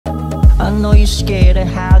know you're scared of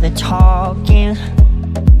how they're talking.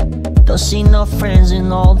 Don't see no friends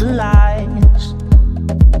in all the lies.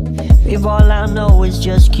 If all I know is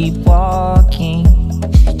just keep walking,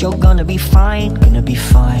 you're gonna be fine, gonna be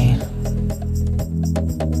fine.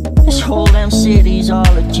 This whole damn city's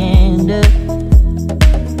all agenda.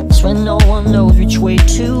 It's when no one knows which way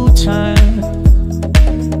to turn.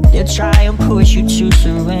 They'll try and push you to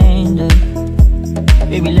surrender.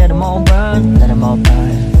 Baby, let them all burn, let them all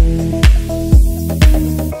burn.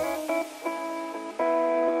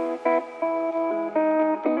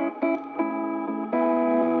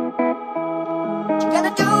 You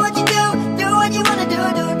gotta do what you do what you wanna do,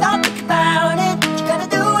 don't think about it. You gotta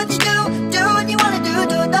do what you do what you wanna do,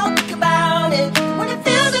 don't think about it. When it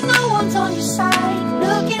feels like no one's on your side,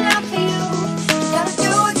 looking out for you. You gotta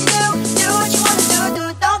do what you do what you wanna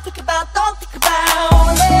do, don't think about it. Don't think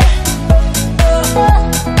about it.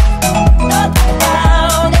 Don't think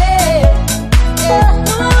about it.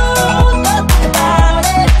 Don't think about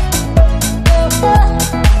it.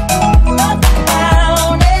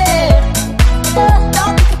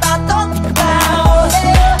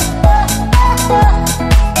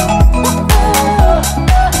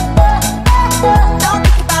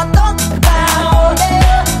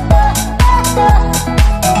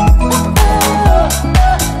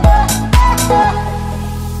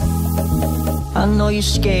 I know you're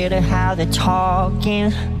scared of how they're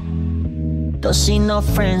talking. Don't see no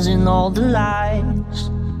friends in all the lies.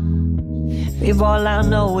 If all I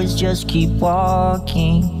know is just keep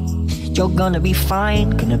walking, you're gonna be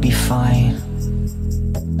fine, gonna be fine.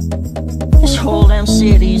 This whole damn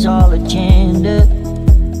city's all agenda.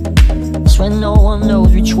 It's when no one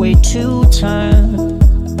knows which way to turn.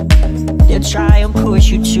 They'll try and push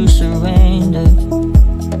you to surrender.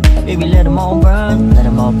 Baby, let them all burn, let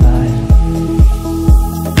them all burn.